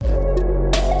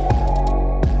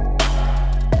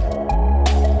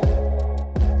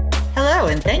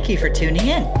and thank you for tuning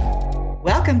in.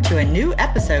 Welcome to a new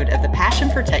episode of the Passion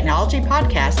for Technology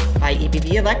podcast by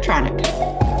EBV Electronic.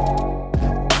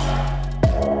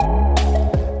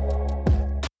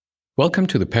 Welcome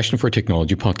to the Passion for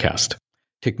Technology podcast.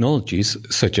 Technologies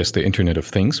such as the Internet of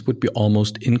Things would be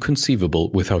almost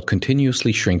inconceivable without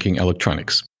continuously shrinking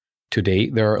electronics. Today,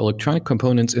 there are electronic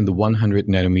components in the 100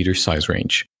 nanometer size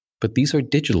range, but these are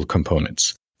digital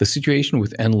components. The situation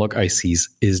with analog ICs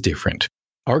is different.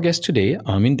 Our guest today,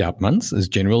 Armin Dappmans, is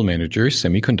General Manager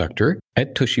Semiconductor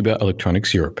at Toshiba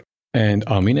Electronics Europe. And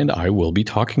Armin and I will be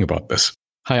talking about this.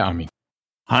 Hi, Armin.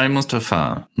 Hi,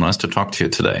 Mustafa. Nice to talk to you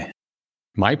today.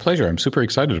 My pleasure. I'm super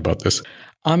excited about this.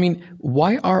 Armin,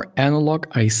 why are analog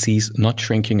ICs not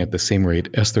shrinking at the same rate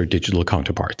as their digital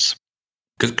counterparts?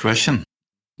 Good question.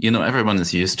 Everyone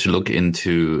is used to look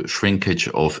into shrinkage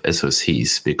of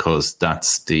SoCs because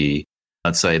that's the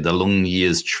long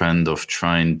years trend of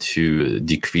trying to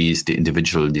decrease the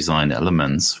individual design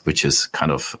elements, which is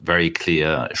kind of very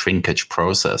clear shrinkage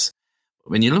process.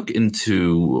 When you look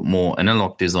into more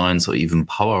analog designs or even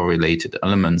power-related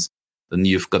elements, then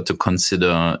you've got to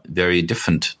consider very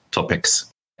different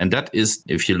topics. And that is,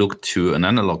 if you look to an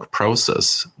analog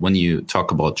process, when you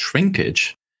talk about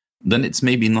shrinkage, then it's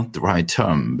maybe not the right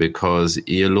term because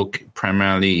you look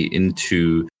primarily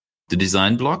into the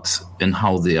design blocks and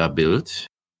how they are built.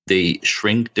 They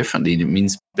shrink differently. It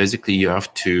means basically you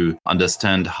have to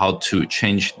understand how to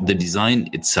change the design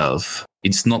itself.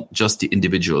 It's not just the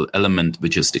individual element,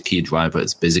 which is the key driver.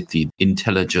 It's basically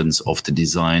intelligence of the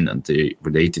design and the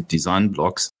related design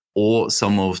blocks, or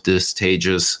some of the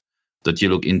stages that you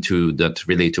look into that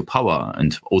relate to power.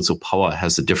 And also power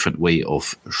has a different way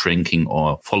of shrinking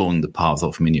or following the path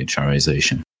of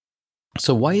miniaturization.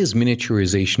 So why is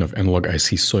miniaturization of analog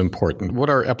ICs so important? What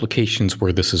are applications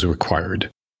where this is required?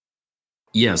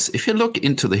 Yes, if you look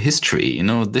into the history,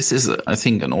 this is, I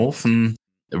think, an often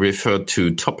referred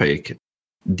to topic.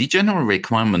 The general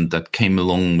requirement that came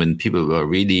along when people were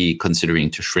really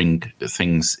considering to shrink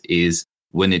things is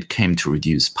when it came to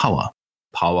reduce power,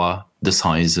 the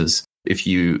sizes. If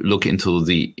you look into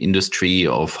the industry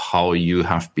of how you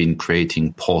have been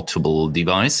creating portable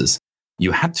devices,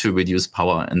 you had to reduce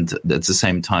power and at the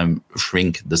same time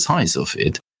shrink the size of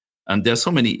it. And there are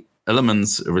so many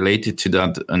elements related to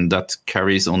that, and that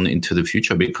carries on into the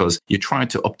future because you try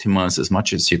to optimize as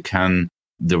much as you can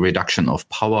the reduction of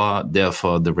power,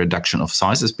 therefore the reduction of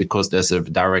sizes, because there's a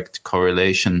direct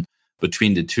correlation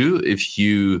between the two. If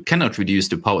you cannot reduce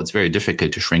the power, it's very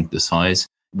difficult to shrink the size.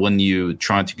 When you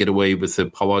try to get away with the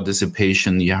power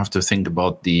dissipation, you have to think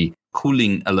about the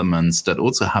cooling elements that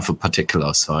also have a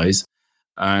particular size.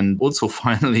 And also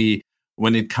finally,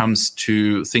 when it comes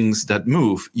to things that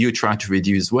move, you try to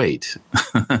reduce weight.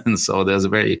 And so there's a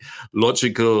very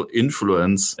logical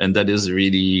influence. And that is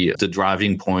really the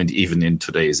driving point, even in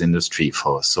today's industry,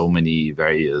 for so many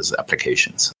various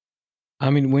applications. I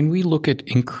mean, when we look at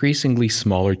increasingly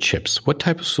smaller chips, what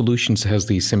type of solutions has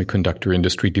the semiconductor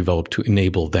industry developed to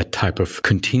enable that type of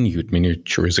continued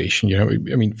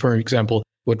miniaturization? For example,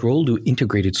 what role do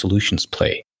integrated solutions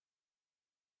play?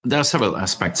 There are several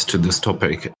aspects to this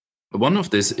topic. One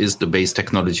of this is the base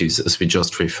technologies, as we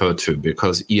just referred to,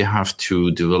 because you have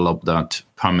to develop that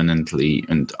permanently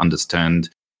and understand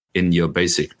in your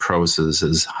basic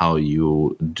processes how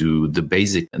you do the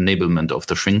basic enablement of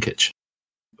the shrinkage.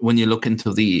 When you look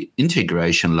into the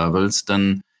integration levels,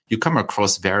 then you come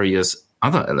across various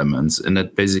other elements. And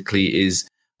that basically is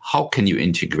how can you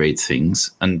integrate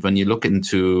things? And when you look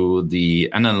into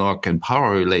the analog and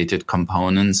power-related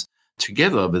components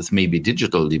together with maybe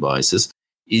digital devices,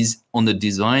 is on the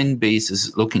design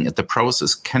basis looking at the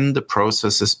process. Can the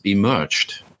processes be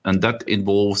merged? And that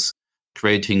involves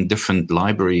creating different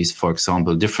libraries, for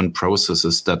example, different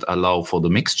processes that allow for the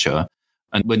mixture.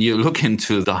 And when you look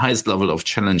into the highest level of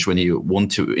challenge, when you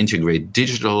want to integrate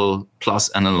digital plus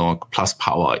analog plus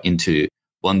power into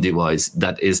one device,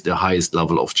 that is the highest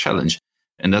level of challenge.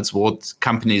 And that's what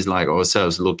companies like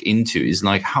ourselves look into, is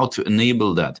like how to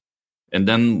enable that. And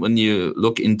then when you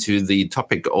look into the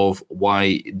topic of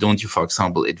why don't you, for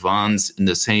example, advance in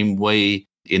the same way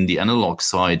in the analog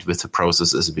side with the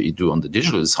processes that you do on the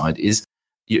digital side, is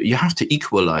you have to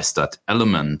equalize that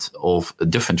element of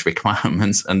different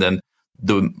requirements. And then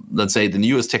let's say the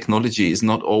newest technology is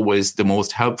not always the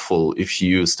most helpful if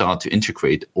you start to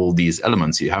integrate all these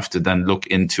elements. You have to then look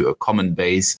into a common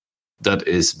base that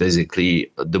is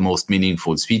basically the most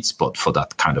meaningful sweet spot for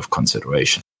that kind of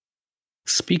consideration.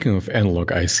 Speaking of analog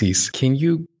ICs, can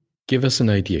you give us an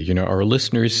idea, our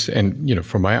listeners, and,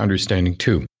 from my understanding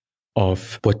too,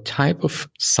 of what type of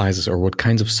sizes or what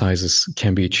kinds of sizes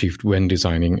can be achieved when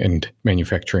designing and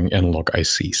manufacturing analog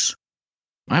ICs?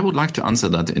 I would like to answer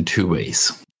that in two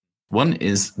ways. One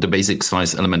is the basic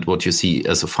size element, what you see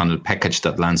as a final package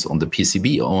that lands on the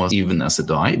PCB or even as a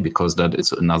die, because that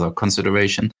is another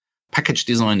consideration. Package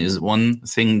design is one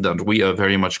thing that we are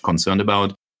very much concerned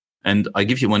about. And I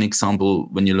give you one example.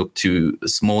 When you look to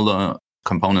smaller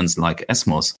components like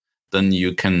SMOS, then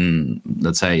you can,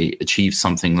 let's say, achieve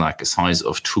something like a size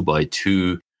of 2 by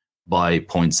 2 by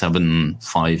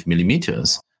 0.75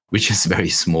 millimeters, which is very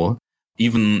small.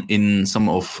 Even in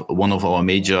one of our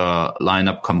major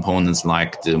lineup components,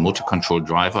 like the motor control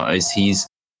driver ICs,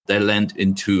 they land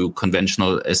into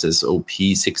conventional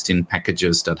SSOP 16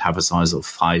 packages that have a size of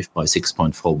 5 by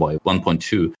 6.4 by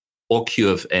 1.2, or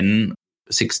QFN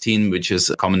 16, which is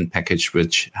a common package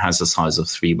which has a size of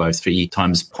 3 by 3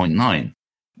 times 0.9.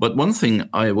 But one thing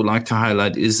I would like to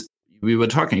highlight is, we were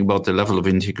talking about the level of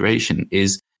integration,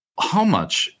 is how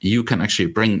much you can actually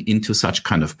bring into such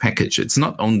kind of package. It's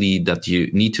not only that you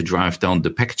need to drive down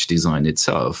the package design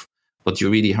itself, but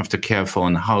you really have to care for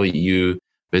on how you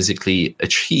basically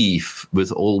achieve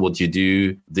with all what you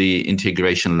do, the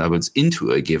integration levels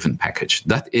into a given package.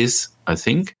 That is, I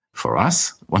think, for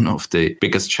us, one of the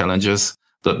biggest challenges,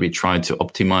 that we try to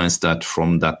optimize that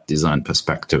from that design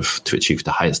perspective to achieve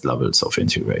the highest levels of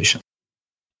integration.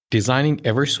 Designing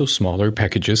ever so smaller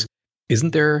packages,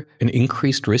 isn't there an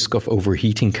increased risk of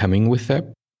overheating coming with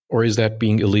that? Or is that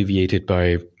being alleviated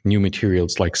by new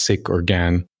materials like SiC or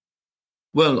GaN?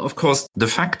 Well, of course, the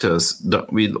factors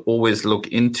that we always look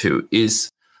into is,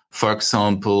 for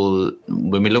example,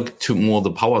 when we look to more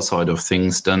the power side of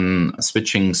things, then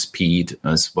switching speed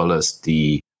as well as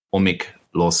the ohmic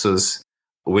losses,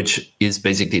 which is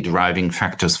basically driving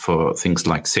factors for things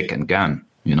like SiC and GaN.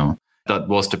 That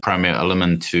was the primary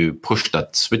element to push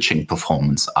that switching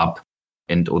performance up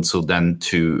and also then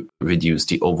to reduce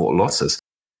the overall losses.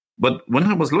 But when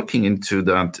I was looking into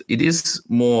that, it is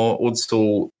more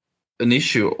also an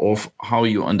issue of how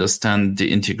you understand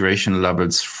the integration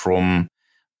levels from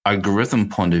algorithm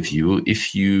point of view.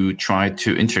 If you try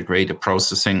to integrate a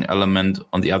processing element,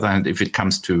 on the other hand, if it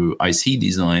comes to IC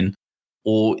design,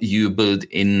 or you build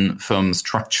in firm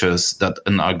structures that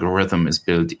an algorithm is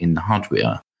built in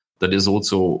hardware. That is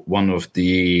also one of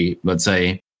the, let's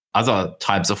say, other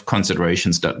types of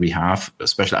considerations that we have.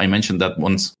 Especially, I mentioned that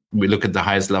once we look at the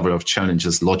highest level of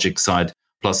challenges, logic side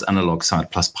plus analog side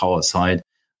plus power side,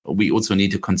 we also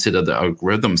need to consider the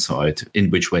algorithm side, in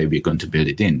which way we're going to build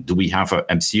it in. Do we have an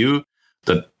MCU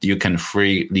that you can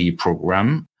freely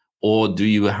program, or do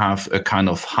you have a kind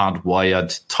of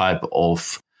hardwired type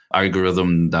of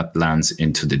algorithm that lands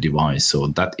into the device? So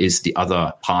that is the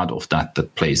other part of that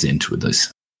plays into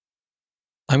this.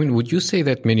 I mean, would you say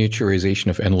that miniaturization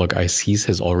of analog ICs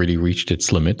has already reached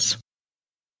its limits?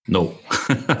 No,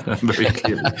 very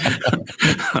clearly.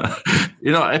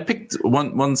 I picked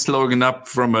one slogan up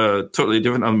from a totally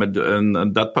different element,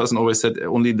 and that person always said,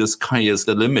 only the sky is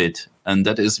the limit. And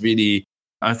that is really,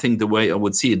 I think, the way I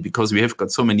would see it, because we have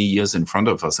got so many years in front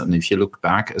of us. And if you look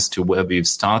back as to where we've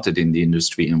started in the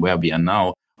industry and where we are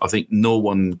now, I think no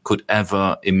one could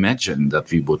ever imagine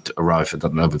that we would arrive at the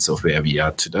levels of where we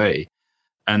are today.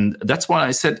 And that's why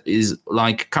I said is,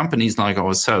 like companies like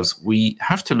ourselves, we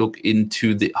have to look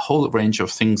into the whole range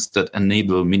of things that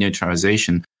enable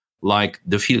miniaturization, like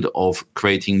the field of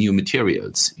creating new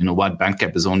materials. Wide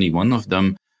bandgap is only one of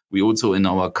them. We also in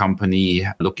our company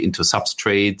look into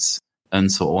substrates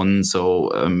and so on.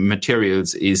 So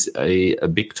materials is a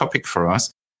big topic for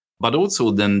us. But also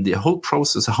then the whole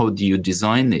process, how do you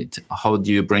design it? How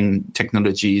do you bring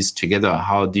technologies together?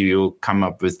 How do you come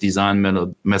up with design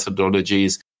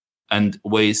methodologies and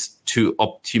ways to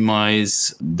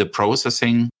optimize the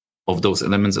processing of those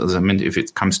elements, as I meant, if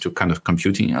it comes to kind of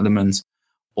computing elements,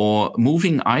 or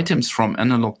moving items from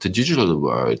analog to digital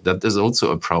world? That is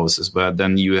also a process where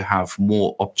then you have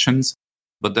more options,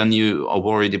 but then you are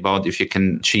worried about if you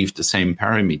can achieve the same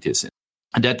parameters.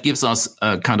 And that gives us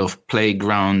a kind of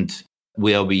playground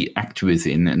where we act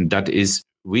within. And that is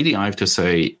really, I have to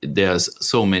say, there's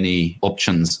so many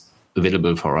options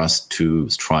available for us to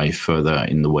strive further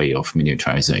in the way of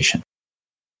miniaturization.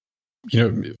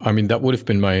 That would have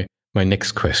been my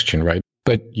next question, right?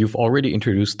 But you've already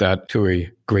introduced that to a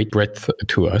great breadth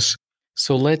to us.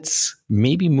 So let's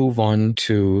maybe move on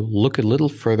to look a little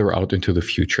further out into the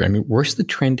future. I mean, where's the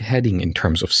trend heading in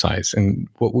terms of size? And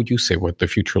what would you say what the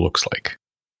future looks like?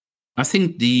 I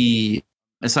think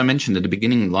as I mentioned at the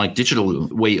beginning, like digital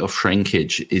way of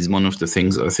shrinkage is one of the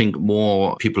things. I think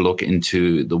more people look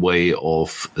into the way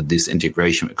of this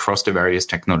integration across the various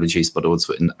technologies, but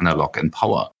also in analog and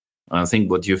power. I think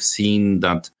what you've seen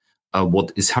that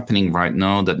what is happening right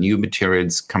now, that new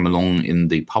materials come along in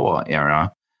the power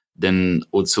era, then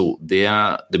also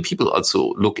the people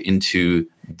also look into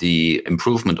the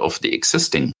improvement of the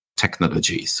existing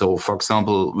technology. So, for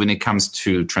example, when it comes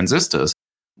to transistors,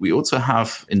 we also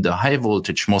have in the high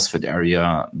voltage MOSFET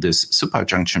area this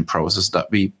superjunction process that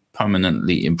we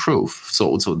permanently improve. So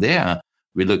also there,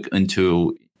 we look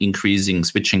into increasing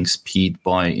switching speed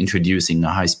by introducing a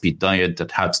high-speed diode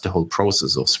that helps the whole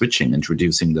process of switching,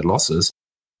 introducing the losses.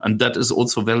 And that is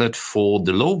also valid for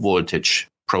the low voltage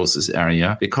process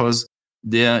area, because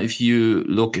there, if you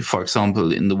look, for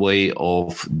example, in the way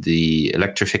of the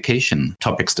electrification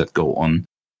topics that go on,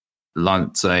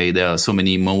 let's say there are so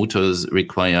many motors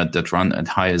required that run at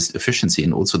highest efficiency,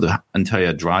 and also the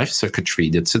entire drive circuitry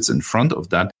that sits in front of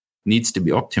that needs to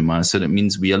be optimized. So that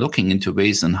means we are looking into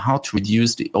ways on how to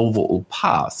reduce the overall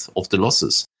path of the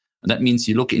losses. And that means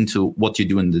you look into what you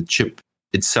do in the chip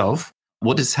itself,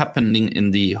 what is happening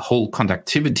in the whole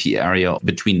conductivity area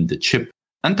between the chip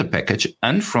and the package,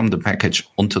 and from the package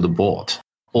onto the board,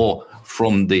 or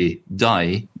from the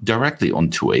die directly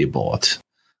onto a board.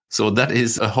 So that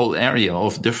is a whole area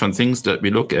of different things that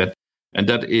we look at. And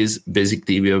that is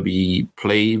basically where we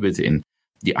play within.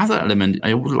 The other element,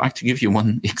 I would like to give you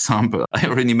one example. I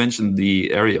already mentioned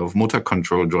the area of motor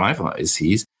control driver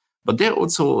ICs, but there are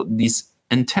also these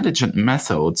intelligent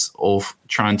methods of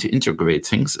trying to integrate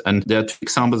things. And there are two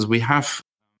examples we have.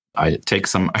 I take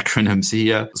some acronyms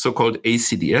here, so-called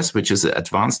ACDS, which is an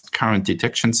advanced current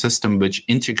detection system, which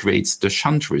integrates the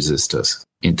shunt resistors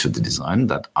into the design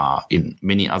that are in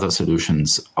many other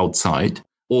solutions outside.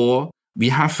 Or we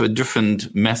have a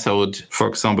different method. For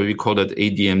example, we call it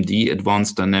ADMD,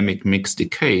 Advanced Dynamic Mixed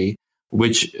Decay,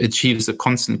 which achieves a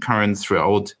constant current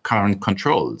throughout current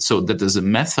control. So that is a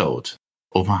method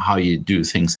of how you do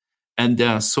things. And there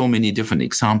are so many different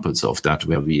examples of that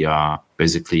where we are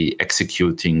basically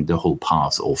executing the whole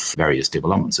path of various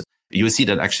developments. You see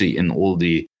that actually in all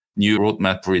the new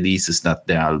roadmap releases, that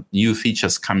there are new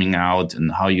features coming out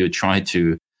and how you try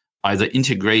to either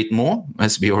integrate more,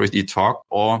 as we already talked,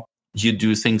 or you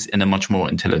do things in a much more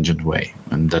intelligent way.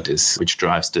 And that is which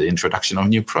drives the introduction of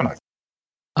new products.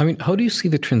 I mean, how do you see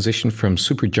the transition from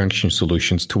superjunction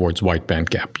solutions towards wide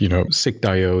bandgap? SiC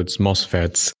diodes,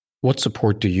 MOSFETs. What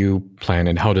support do you plan,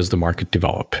 and how does the market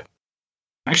develop?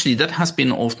 Actually, that has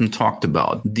been often talked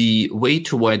about. The way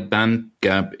to wide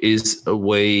bandgap is a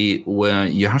way where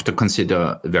you have to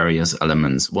consider various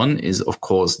elements. One is, of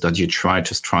course, that you try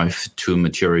to strive to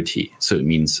maturity. So it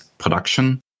means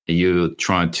production. You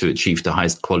try to achieve the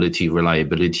highest quality,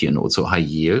 reliability, and also high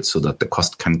yield so that the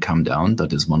cost can come down.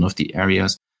 That is one of the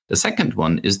areas. The second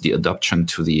one is the adoption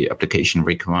to the application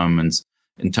requirements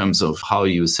in terms of how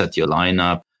you set your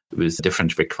lineup with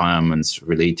different requirements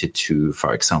related to,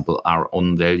 for example, our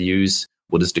own values.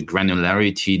 What is the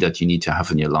granularity that you need to have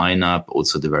in your lineup?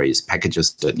 Also the various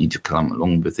packages that need to come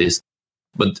along with this.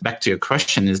 But back to your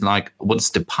question is like,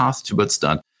 what's the path towards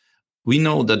that? We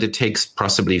know that it takes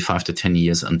possibly 5 to 10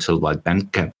 years until wide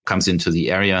bandgap comes into the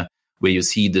area where you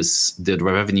see the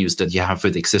revenues that you have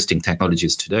with existing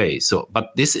technologies today. So,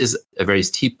 but this is a very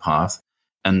steep path.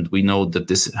 And we know that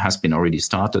this has been already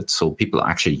started. So people are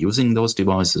actually using those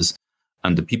devices.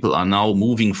 And the people are now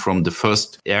moving from the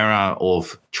first era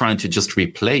of trying to just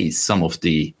replace some of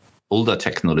the older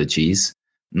technologies,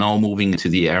 now moving to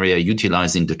the area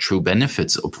utilizing the true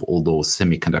benefits of all those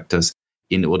semiconductors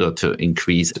in order to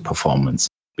increase the performance.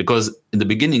 Because in the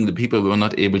beginning, the people were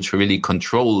not able to really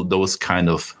control those kind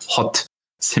of hot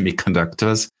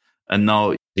semiconductors. And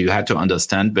now you had to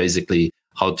understand basically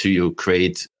how to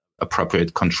create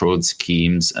appropriate control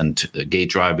schemes and gate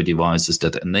driver devices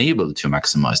that enable to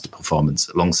maximize the performance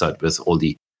alongside with all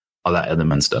the other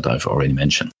elements that I've already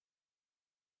mentioned.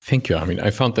 Thank you. I mean, I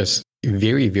found this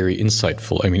very, very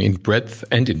insightful. I mean, in breadth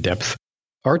and in depth.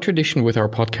 Our tradition with our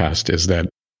podcast is that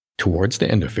towards the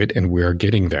end of it, and we're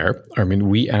getting there, I mean,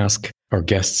 we ask our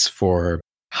guests for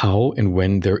how and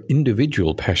when their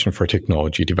individual passion for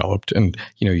technology developed. And,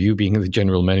 you being the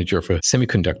general manager of a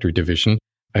semiconductor division,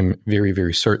 I'm very,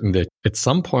 very certain that at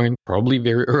some point, probably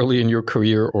very early in your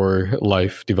career or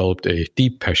life, developed a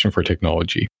deep passion for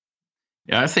technology.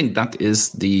 Yeah, I think that is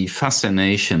the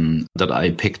fascination that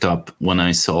I picked up when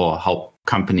I saw how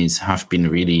companies have been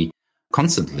really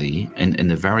constantly and in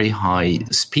a very high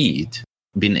speed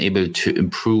been able to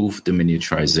improve the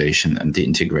miniaturization and the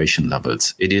integration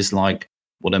levels. It is like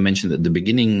what I mentioned at the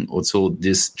beginning, also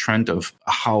this trend of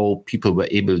how people were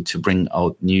able to bring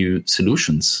out new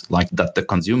solutions like that the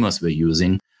consumers were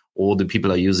using or the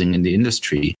people are using in the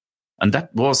industry. And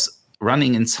that was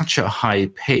running in such a high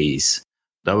pace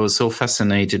that I was so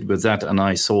fascinated with that. And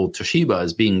I saw Toshiba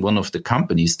as being one of the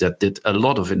companies that did a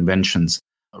lot of inventions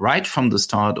right from the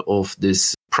start of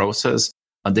this process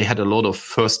They had a lot of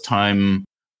first-time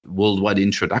worldwide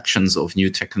introductions of new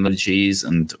technologies,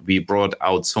 and we brought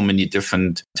out so many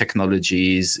different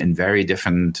technologies in very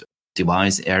different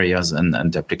device areas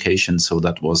and applications. So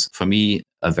that was, for me,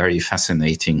 a very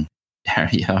fascinating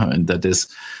area. And that is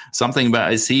something that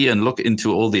I see and look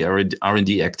into all the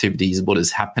R&D activities, what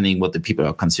is happening, what the people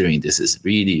are considering. This is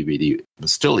really, really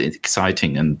still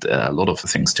exciting and a lot of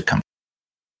things to come.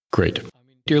 Great.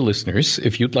 Dear listeners,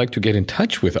 if you'd like to get in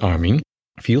touch with Armin,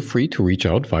 feel free to reach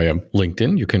out via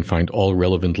LinkedIn. You can find all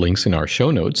relevant links in our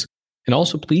show notes. And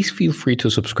also, please feel free to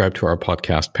subscribe to our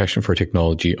podcast, Passion for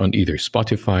Technology, on either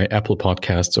Spotify, Apple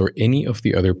Podcasts, or any of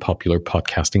the other popular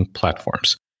podcasting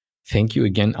platforms. Thank you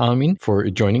again, Armin, for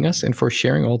joining us and for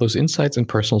sharing all those insights and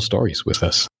personal stories with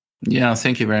us. Yeah,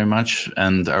 thank you very much.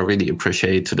 And I really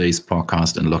appreciate today's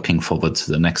podcast and looking forward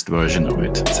to the next version of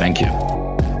it. Thank you.